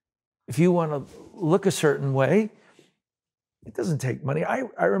 If you want to look a certain way, it doesn't take money.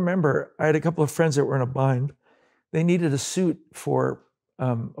 I remember I had a couple of friends that were in a bind. They needed a suit for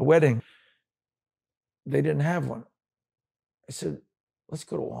a wedding. They didn't have one. I said, let's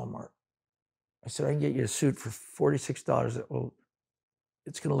go to Walmart. I said, I can get you a suit for $46. Well,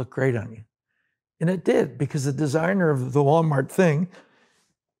 it's going to look great on you. And it did, because the designer of the Walmart thing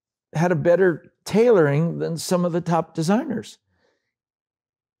had a better tailoring than some of the top designers.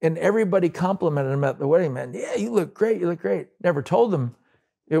 And everybody complimented him at the wedding, man. Yeah, you look great, you look great. Never told them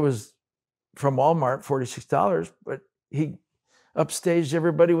it was from Walmart, $46, but he upstaged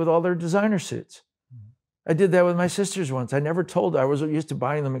everybody with all their designer suits. I did that with my sisters once. I never told her. I was used to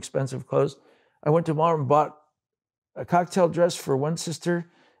buying them expensive clothes. I went to Walmart and bought a cocktail dress for one sister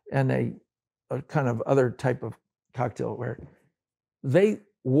and a kind of other type of cocktail wear. They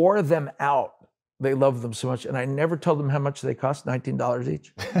wore them out. They loved them so much. And I never told them how much they cost, $19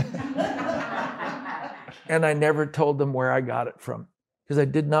 each. And I never told them where I got it from, because I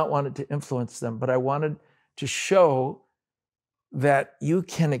did not want it to influence them. But I wanted to show that you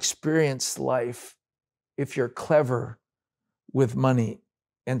can experience life if you're clever with money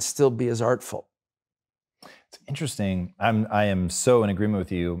and still be as artful. It's interesting. I am so in agreement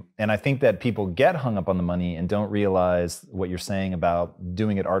with you. And I think that people get hung up on the money and don't realize what you're saying about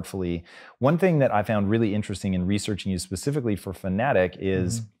doing it artfully. One thing that I found really interesting in researching you specifically for Fanatic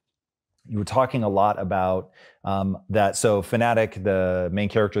is you were talking a lot about that. So Fanatic, the main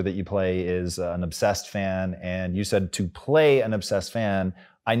character that you play, is an obsessed fan. And you said, to play an obsessed fan,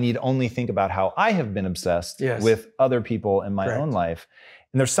 I need only think about how I have been obsessed with other people in my own life.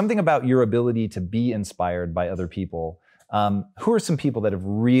 And there's something about your ability to be inspired by other people. Who are some people that have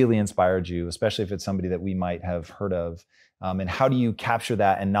really inspired you, especially if it's somebody that we might have heard of? And how do you capture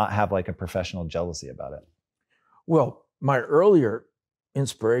that and not have like a professional jealousy about it? Well, my earlier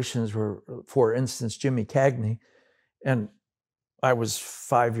inspirations were, for instance, Jimmy Cagney. And I was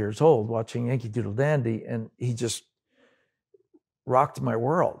 5 years old watching Yankee Doodle Dandy, and he just rocked my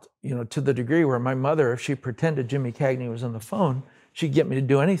world, to the degree where my mother, if she pretended Jimmy Cagney was on the phone, she'd get me to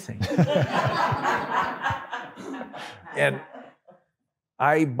do anything. And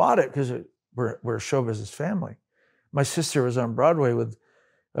I bought it because we're a show business family. My sister was on Broadway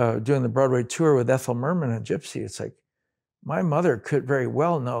doing the Broadway tour with Ethel Merman and Gypsy. It's like, my mother could very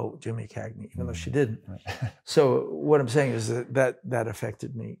well know Jimmy Cagney, even though she didn't. So what I'm saying is that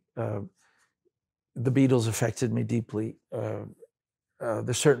affected me. The Beatles affected me deeply.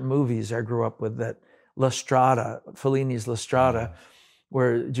 There's certain movies I grew up with, that La Strada, Fellini's La Strada,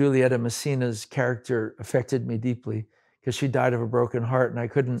 where Giulietta Messina's character affected me deeply, because she died of a broken heart, and I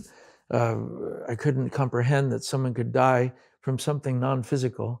couldn't comprehend that someone could die from something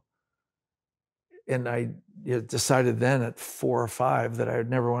non-physical. And I decided then at 4 or 5 that I would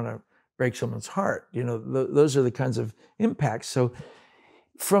never want to break someone's heart. Those are the kinds of impacts. So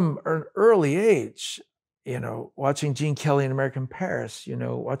from an early age, watching Gene Kelly in American Paris,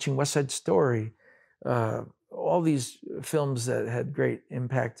 watching West Side Story, all these films that had great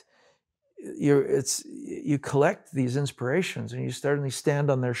impact, you collect these inspirations and you suddenly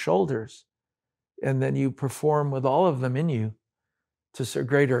stand on their shoulders, and then you perform with all of them in you to a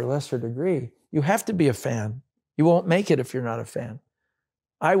greater or lesser degree. You have to be a fan. You won't make it if you're not a fan.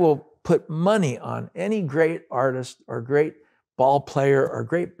 I will put money on any great artist or great ball player or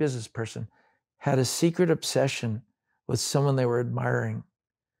great business person had a secret obsession with someone they were admiring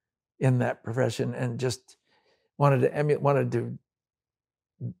in that profession and just wanted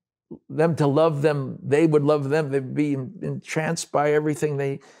them to love them. They would love them. They'd be entranced by everything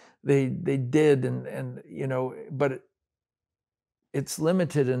they did, and but it's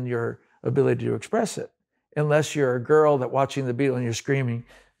limited in your ability to express it. Unless you're a girl that watching the Beatles and you're screaming,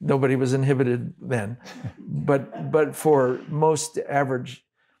 nobody was inhibited then. But for most average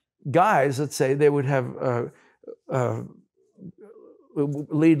guys, let's say, they would have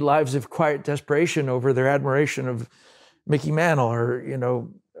lead lives of quiet desperation over their admiration of Mickey Mantle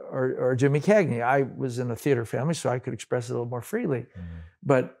or Jimmy Cagney. I was in a theater family, so I could express it a little more freely.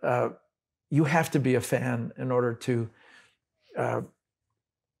 But you have to be a fan in order to,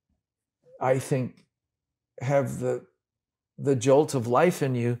 I think, have the jolt of life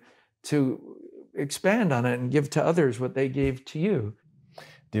in you to expand on it and give to others what they gave to you.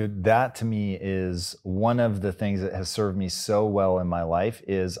 Dude, that to me is one of the things that has served me so well in my life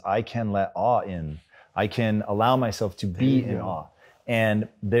is I can let awe in. I can allow myself to be in awe. And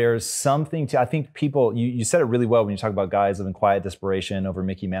there's something to, I think people, you said it really well when you talk about guys living quiet desperation over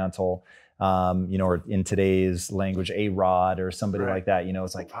Mickey Mantle, or in today's language, A-Rod or somebody like that.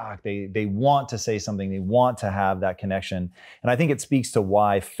 It's like, fuck, they want to say something. They want to have that connection. And I think it speaks to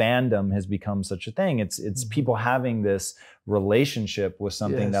why fandom has become such a thing. It's people having this relationship with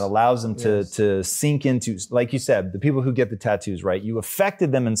something that allows them to sink into, like you said, the people who get the tattoos, right? You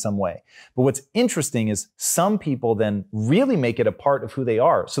affected them in some way. But what's interesting is some people then really make it a part of who they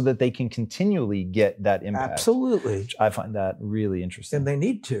are so that they can continually get that impact. Absolutely. I find that really interesting. And they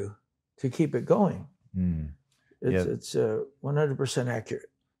need to keep it going. It's 100% accurate.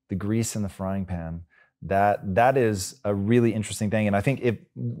 The grease in the frying pan. That is a really interesting thing. And I think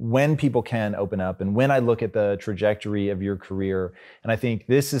when people can open up, and when I look at the trajectory of your career, and I think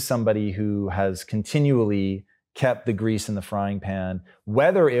this is somebody who has continually kept the grease in the frying pan,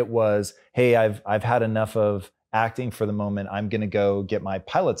 whether it was, hey, I've had enough of acting for the moment, I'm gonna go get my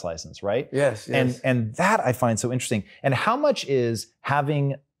pilot's license, right? Yes. And that I find so interesting. And how much is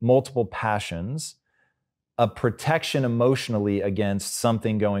having multiple passions a protection emotionally against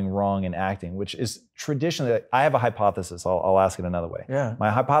something going wrong in acting, which is traditionally, I have a hypothesis. I'll ask it another way. Yeah.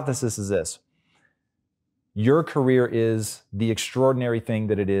 My hypothesis is this. Your career is the extraordinary thing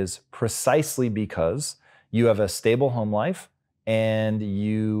that it is precisely because you have a stable home life and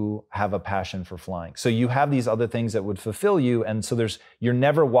you have a passion for flying. So you have these other things that would fulfill you. And so you're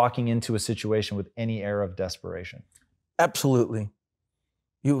never walking into a situation with any air of desperation. Absolutely.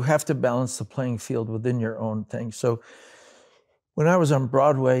 You have to balance the playing field within your own thing. So when I was on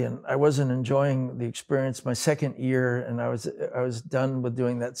Broadway and I wasn't enjoying the experience my second year, and I was done with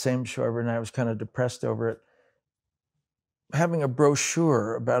doing that same show, and I was kind of depressed over it, having a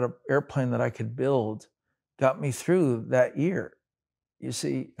brochure about an airplane that I could build got me through that year. You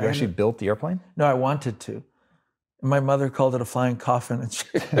see, you actually built the airplane? No, I wanted to. My mother called it a flying coffin,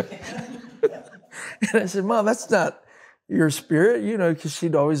 and I said, "Mom, that's not your spirit," because she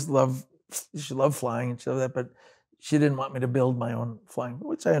loved flying and stuff like that, but she didn't want me to build my own flying,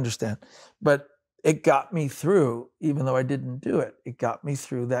 which I understand. But it got me through, even though I didn't do it. It got me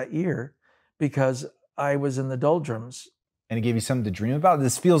through that year because I was in the doldrums. And it gave you something to dream about?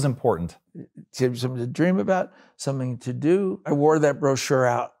 This feels important. It gave me something to dream about, something to do. I wore that brochure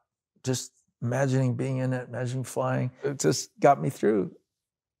out, just imagining being in it, imagining flying. It just got me through.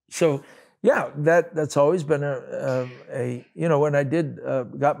 So yeah, that's always been when I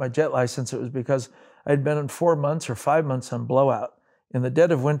got my jet license, it was because I'd been in 4 months or 5 months on blowout in the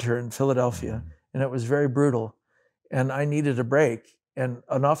dead of winter in Philadelphia, and it was very brutal, and I needed a break. And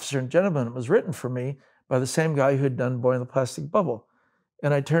An Officer and Gentleman was written for me by the same guy who had done Boy in the Plastic Bubble,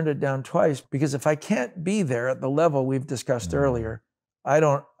 and I turned it down twice because if I can't be there at the level we've discussed earlier, I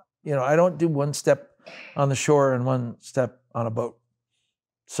don't do one step on the shore and one step on a boat.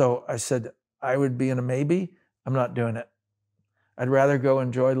 So I said, I would be in a maybe. I'm not doing it. I'd rather go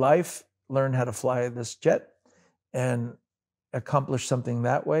enjoy life, learn how to fly this jet, and accomplish something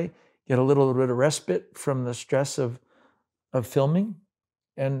that way, get a little bit of respite from the stress of filming.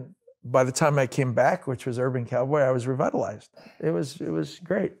 And by the time I came back, which was Urban Cowboy, I was revitalized. It was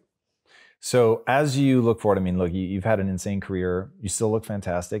great. So as you look forward, I mean, look, you've had an insane career. You still look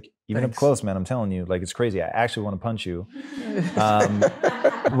fantastic. Even Thanks. up close, man, I'm telling you, like, it's crazy. I actually want to punch you.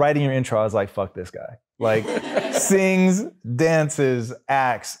 Writing your intro, I was like, fuck this guy. Like, sings, dances,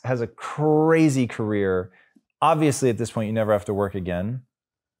 acts, has a crazy career. Obviously, at this point, you never have to work again.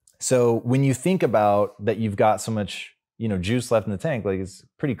 So when you think about that, you've got so much, you know, juice left in the tank, like, it's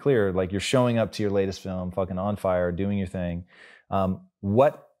pretty clear, like, you're showing up to your latest film, fucking on fire, doing your thing.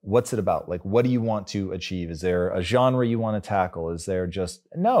 What's it about? Like, what do you want to achieve? Is there a genre you want to tackle? Is there just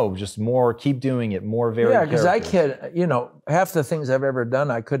more, keep doing it, more varied Yeah, because I characters? can't, you know, half the things I've ever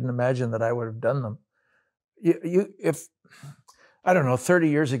done, I couldn't imagine that I would have done them. If, I don't know, 30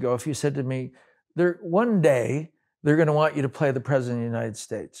 years ago, if you said to me, one day they're going to want you to play the President of the United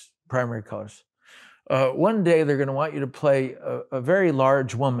States, primary colors. One day they're going to want you to play a very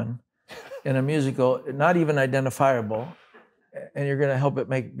large woman in a musical, not even identifiable, and you're going to help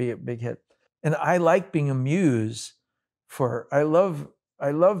it be a big hit. And I like being a muse I love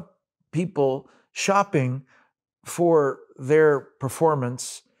people shopping for their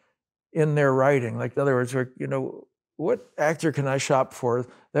performance in their writing. Like, in other words, you know, what actor can I shop for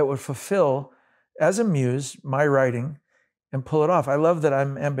that would fulfill, as a muse, my writing and pull it off? I love that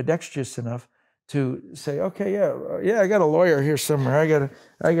I'm ambidextrous enough to say, okay, yeah, I got a lawyer here somewhere. I got a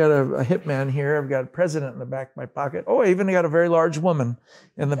hitman here. I've got a president in the back of my pocket. Oh, I even got a very large woman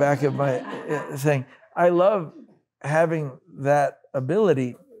in the back of my thing. I love having that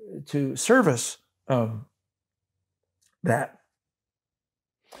ability to service that.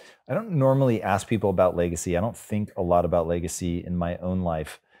 I don't normally ask people about legacy. I don't think a lot about legacy in my own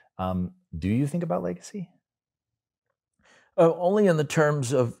life. Do you think about legacy? Only in the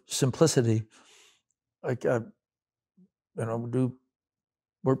terms of simplicity. Like, you know,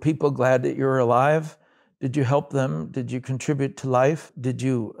 were people glad that you were alive? Did you help them? Did you contribute to life? Did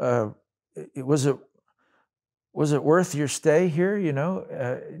you, was it worth your stay here? You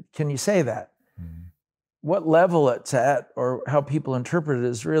know, can you say that? Mm-hmm. What level it's at or how people interpret it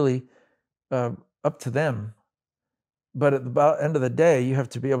is really up to them. But at the end of the day, you have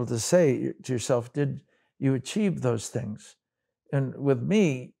to be able to say to yourself, did you achieve those things? And with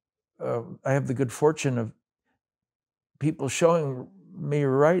me, I have the good fortune of people showing me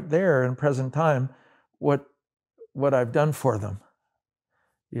right there in present time what I've done for them.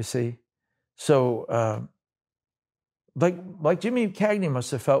 You see, so like Jimmy Cagney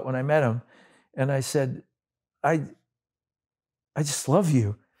must have felt when I met him, and I said, I just love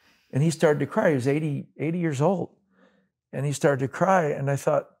you, and he started to cry. He was 80 years old, and he started to cry, and I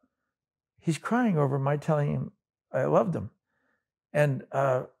thought, he's crying over my telling him I loved him, and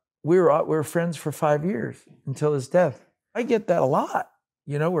we were friends for 5 years until his death. I get that a lot,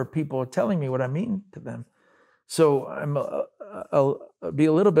 you know, where people are telling me what I mean to them. So I'll be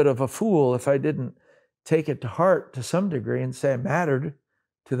a little bit of a fool if I didn't take it to heart to some degree and say I mattered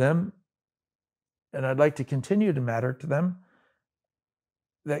to them, and I'd like to continue to matter to them.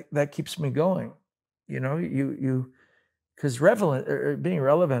 That keeps me going, you know. Because being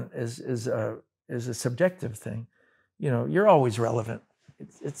relevant is a subjective thing. You know, you're always relevant.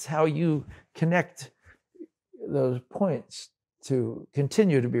 It's how you connect those points to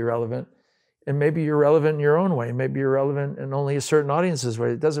continue to be relevant. And maybe you're relevant in your own way. Maybe you're relevant in only a certain audience's way.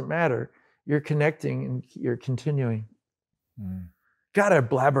 It doesn't matter. You're connecting and you're continuing. Mm. God, I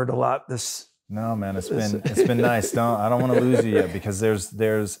blabbered a lot. No, man, it's been nice. I don't want to lose you yet, because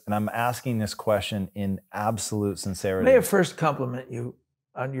there's, and I'm asking this question in absolute sincerity. May I first compliment you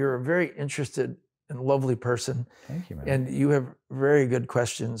on you're a very interested and lovely person. Thank you, man. And you have very good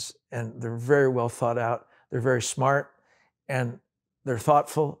questions, and they're very well thought out. They're very smart, and they're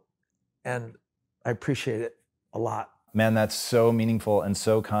thoughtful, and I appreciate it a lot. Man, that's so meaningful and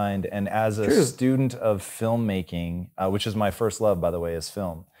so kind. And as a student of filmmaking, which is my first love, by the way, is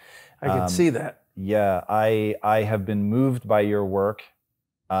film. I can see that. Yeah, I have been moved by your work.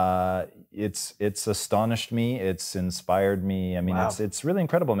 It's astonished me. It's inspired me. I mean, wow. It's really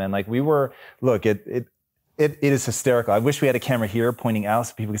incredible, man. Like, look, it is hysterical. I wish we had a camera here pointing out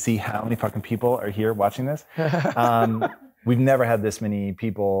so people could see how many fucking people are here watching this. We've never had this many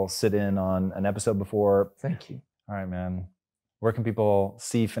people sit in on an episode before. Thank you. All right, man. Where can people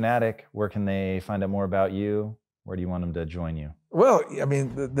see Fanatic? Where can they find out more about you? Where do you want them to join you? Well, I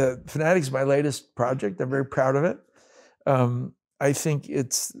mean, the Fanatic's my latest project. I'm very proud of it. I think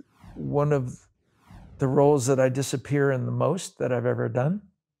it's one of the roles that I disappear in the most that I've ever done.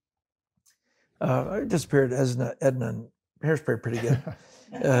 I disappeared as Edna and Hairspray pretty good.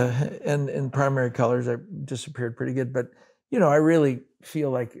 And in primary colors, I disappeared pretty good. But, you know, I really feel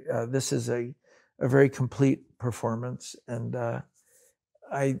like this is a very complete performance. And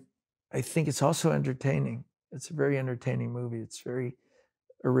I think it's also entertaining. It's a very entertaining movie. It's very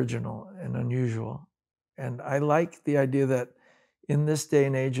original and unusual. And I like the idea that in this day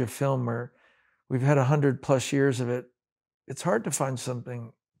and age of film where we've had 100+ years of it, it's hard to find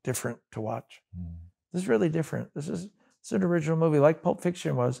something different to watch. This is really different. It's an original movie like Pulp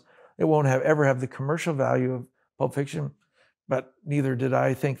Fiction was. It won't ever have the commercial value of Pulp Fiction, but neither did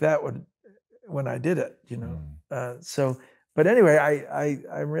I think that would when I did it, you know. But anyway,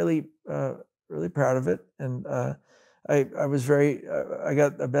 I'm really really proud of it, and I was very I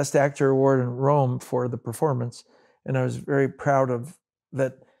got a Best Actor award in Rome for the performance, and I was very proud of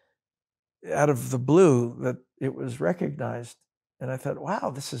that. Out of the blue, that it was recognized, and I thought,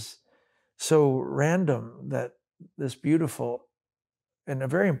 wow, this is so random that this beautiful and a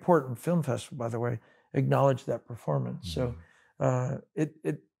very important film festival, by the way, acknowledged that performance. So it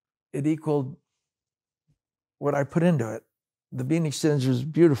equaled what I put into it. The Beanie Extenders is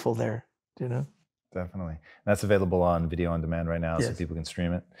beautiful there, you know. Definitely. That's available on video on demand right now, so people can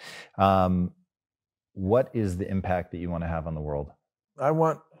stream it. What is the impact that you want to have on the world? I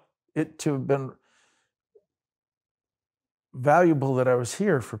want it to have been valuable that I was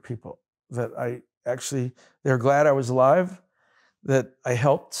here for people, that they're glad I was alive, that I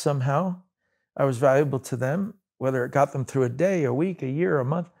helped somehow. I was valuable to them, whether it got them through a day, a week, a year, a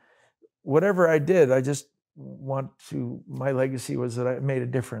month, whatever I did, I just my legacy was that I made a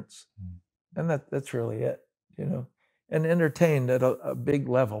difference. And that's really it, you know, and entertained at a big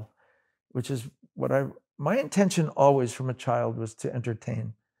level, which is what my intention always from a child was to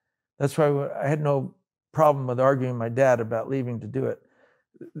entertain. That's why I had no problem with arguing with my dad about leaving to do it.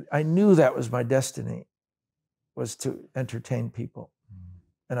 I knew that was my destiny, was to entertain people.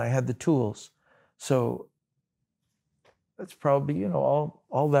 And I had the tools. So that's probably, you know,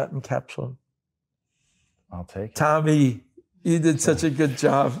 all that encapsulated. I'll take it. Tommy, you did such a good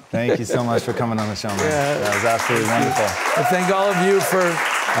job. Thank you so much for coming on the show, man. That was absolutely wonderful. I thank all of you for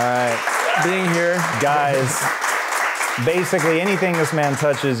being here. Guys, basically anything this man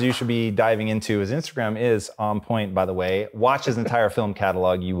touches, you should be diving into. His Instagram is on point, by the way. Watch his entire film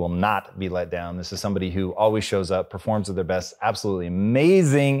catalog. You will not be let down. This is somebody who always shows up, performs at their best, absolutely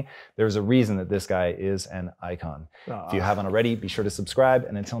amazing. There's a reason that this guy is an icon. If you haven't already, be sure to subscribe.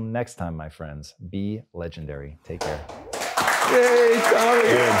 And until next time, my friends, be legendary. Take care. Yay, Tommy.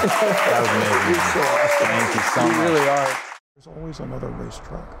 Dude, that was amazing. You're so awesome. Thank you so much. You really are. There's always another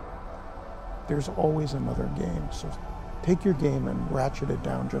racetrack. There's always another game. So take your game and ratchet it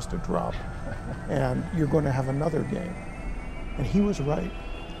down just a drop, and you're going to have another game. And he was right.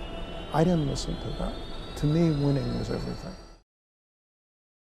 I didn't listen to that. To me, winning was everything.